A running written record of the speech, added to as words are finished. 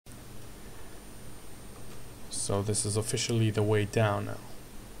So this is officially the way down now.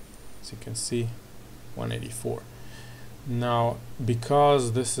 As you can see, 184. Now,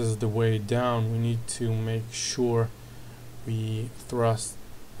 because this is the way down, we need to make sure we thrust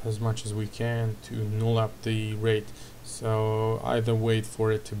as much as we can to null up the rate. So either wait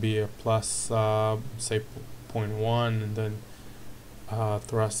for it to be a plus say 0.1 and then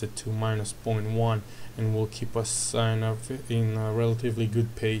thrust it to minus 0.1, and will keep us in a relatively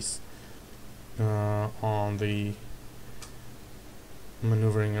good pace on the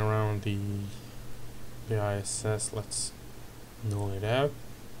maneuvering around the ISS. Let's null it out,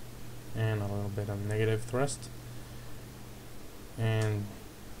 and a little bit of negative thrust, and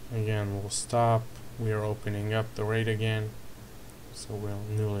again we'll stop. We are opening up the rate again, so we'll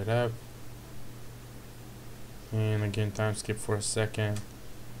null it out, and again time skip for a second,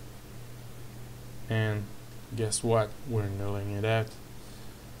 and guess what, we're nulling it out.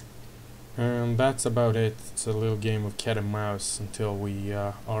 And that's about it. It's a little game of cat and mouse until we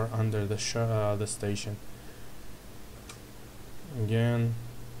are under the station. Again,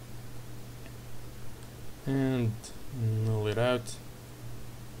 and null it out.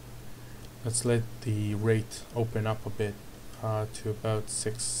 Let's let the rate open up a bit to about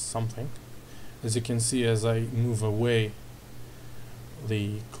 6 something. As you can see, as I move away,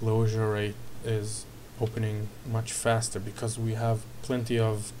 the closure rate is opening much faster because we have plenty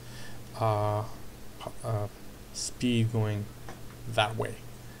of speed going that way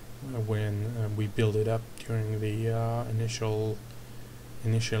when we build it up during the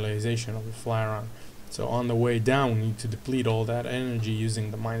initialization of the fly around. So on the way down, we need to deplete all that energy using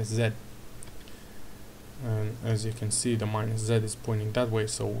the minus Z. And as you can see, the minus Z is pointing that way,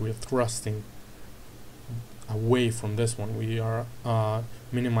 so we're thrusting away from this one. We are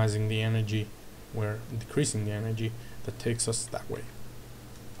minimizing the energy, we're decreasing the energy that takes us that way.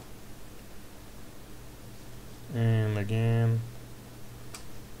 And again,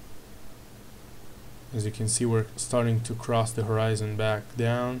 as you can see, we're starting to cross the horizon back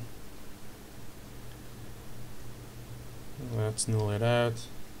down. Let's null it out,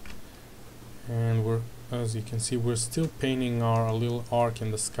 and we're, as you can see, we're still painting our little arc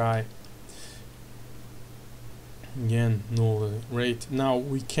in the sky. Again, null the rate. Now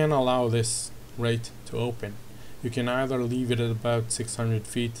we can allow this rate to open. You can either leave it at about 600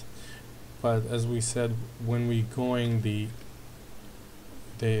 feet, but as we said, when we're going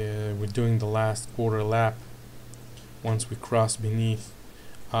we're doing the last quarter lap, once we cross beneath,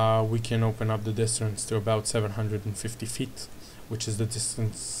 we can open up the distance to about 750 feet, which is the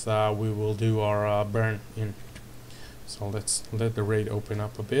distance we will do our burn in. So let's let the rate open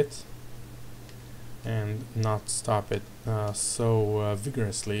up a bit and not stop it so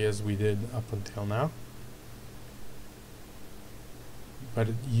vigorously as we did up until now. But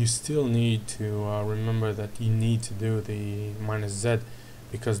you still need to remember that you need to do the minus Z,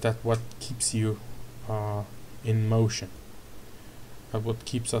 because that's what keeps you in motion. That's what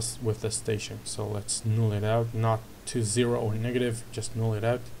keeps us with the station. So let's null it out, not to 0 or negative, just null it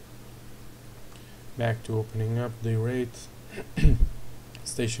out. Back to opening up the rate.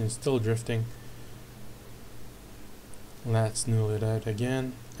 Station is still drifting. Let's null it out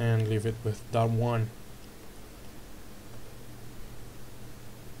again and leave it with .1.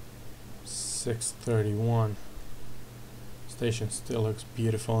 631. Station still looks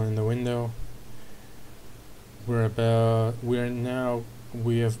beautiful in the window. We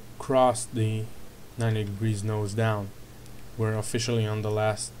have crossed the 90 degrees nose down. We're officially on the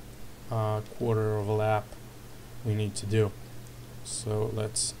last quarter of a lap we need to do. So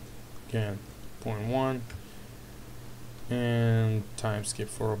let's again 0.1 and time skip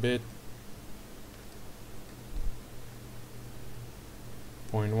for a bit.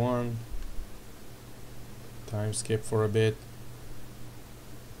 0.1, time skip for a bit.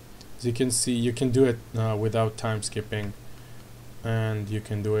 As you can see, you can do it without time skipping, and you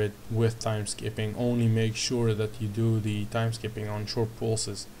can do it with time skipping. Only make sure that you do the time skipping on short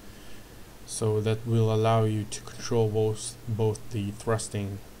pulses, so that will allow you to control both the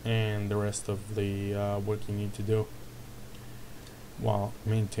thrusting and the rest of the work you need to do while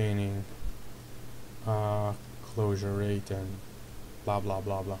maintaining closure rate and blah blah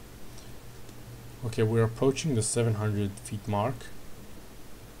blah blah. Okay, we're approaching the 700 feet mark,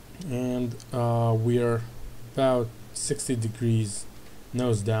 and we are about 60 degrees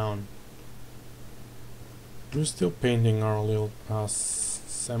nose down. We're still painting our little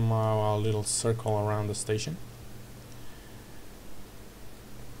our little circle around the station.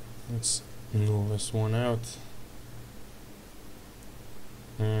 Let's null this one out,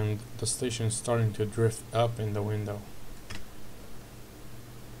 and the station is starting to drift up in the window,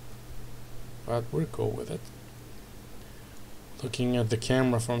 but we're cool with it. Looking at the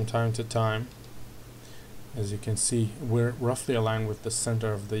camera from time to time, as you can see, we're roughly aligned with the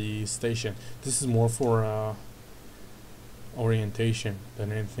center of the station. This is more for orientation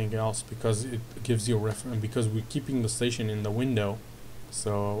than anything else, because it gives you a reference, because we're keeping the station in the window,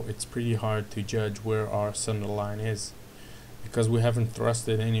 so it's pretty hard to judge where our center line is, because we haven't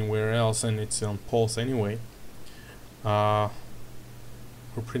thrusted anywhere else and it's on pulse anyway. We're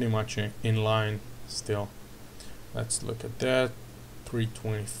pretty much in line still. Let's look at that.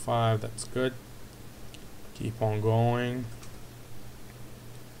 325, that's good. Keep on going.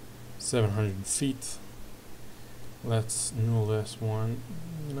 700 feet. Let's null this one.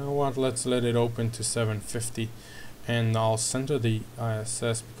 You know what, let's let it open to 750, and I'll center the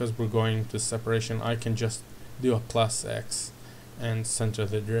ISS. Because we're going to separation, I can just do a plus X and center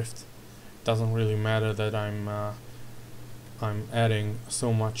the drift. Doesn't really matter that I'm adding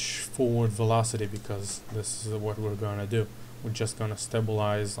so much forward velocity, because this is what we're gonna do. We're just gonna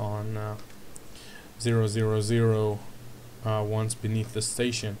stabilize on 000 once beneath the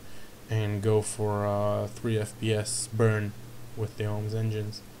station, and go for 3 FPS burn with the OMS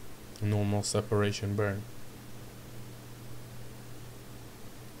engines, normal separation burn.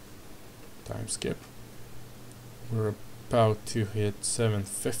 Time skip. We're about to hit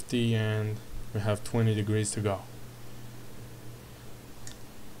 750 and we have 20 degrees to go.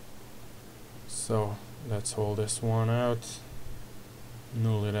 So let's hold this one out,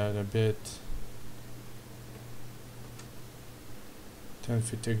 null it out a bit. 10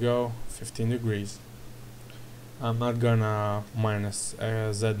 feet to go, 15 degrees. I'm not gonna minus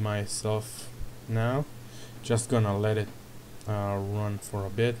Z myself now, just gonna let it run for a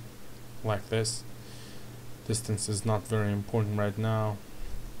bit like this. Distance is not very important right now,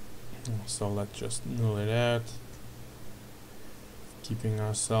 so let's just null it out, keeping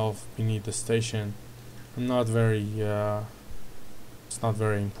ourselves beneath the station. I'm not very it's not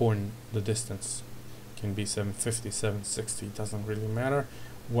very important, the distance. Can be 750, 760, doesn't really matter.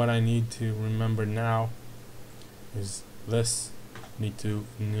 What I need to remember now is this. We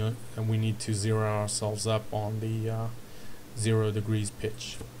need to zero ourselves up on the 0 degrees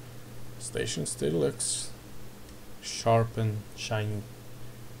pitch. Station still looks sharp and shiny.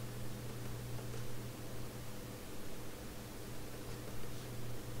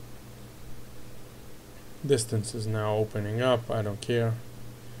 Distance is now opening up, I don't care.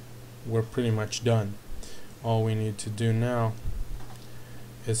 We're pretty much done. All we need to do now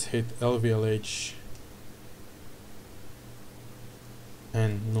is hit LVLH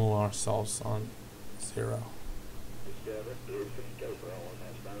and null ourselves on 0.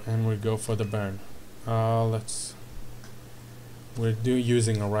 And we go for the burn. We're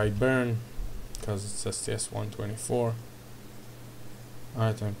using a right burn because it's SSM2024.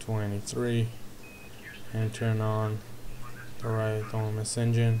 Item 23, and turn on the right OMS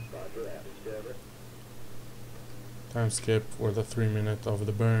engine. Time skip for the 3 minute of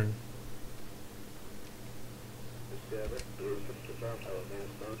the burn.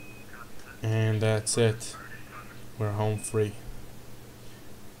 And that's it. We're home free.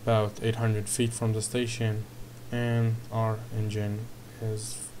 About 800 feet from the station, and our engine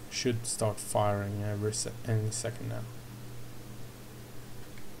should start firing any second now.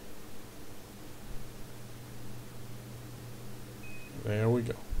 There we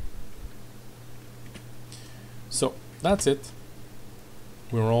go. So that's it.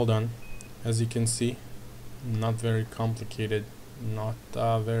 We're all done. As you can see, not very complicated, not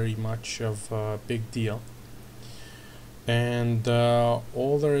very much of a big deal. And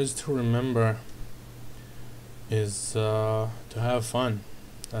all there is to remember is to have fun.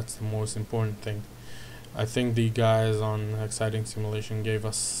 That's the most important thing. I think the guys on Exciting Simulation gave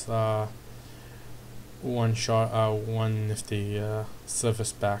us one nifty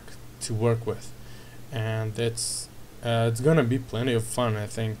service pack to work with, and it's gonna be plenty of fun. I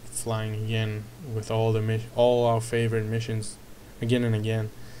think flying again with all our favorite missions again and again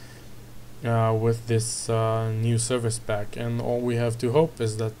with this new service pack, and all we have to hope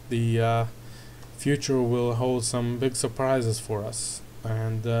is that the future will hold some big surprises for us,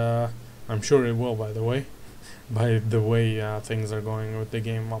 and I'm sure it will, by the way things are going with the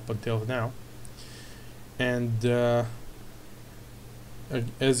game up until now. And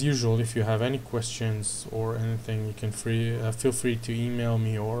as usual, if you have any questions or anything, you can feel free to email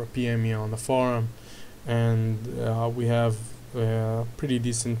me or PM me on the forum. And we have a pretty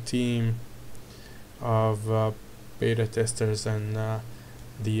decent team of beta testers and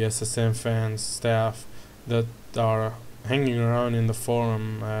the SSM fans staff that are hanging around in the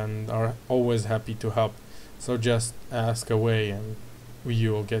forum and are always happy to help. So just ask away and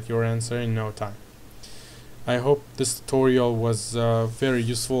you will get your answer in no time. I hope this tutorial was very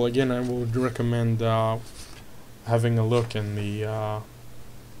useful. Again, I would recommend having a look in the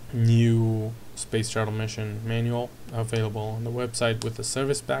new Space Shuttle Mission manual available on the website with the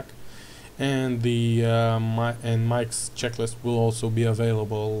service pack, and the Mike's checklist will also be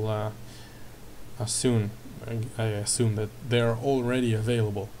available soon. I assume that they're already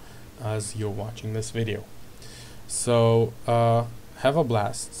available as you're watching this video. So have a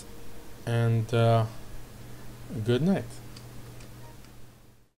blast and good night.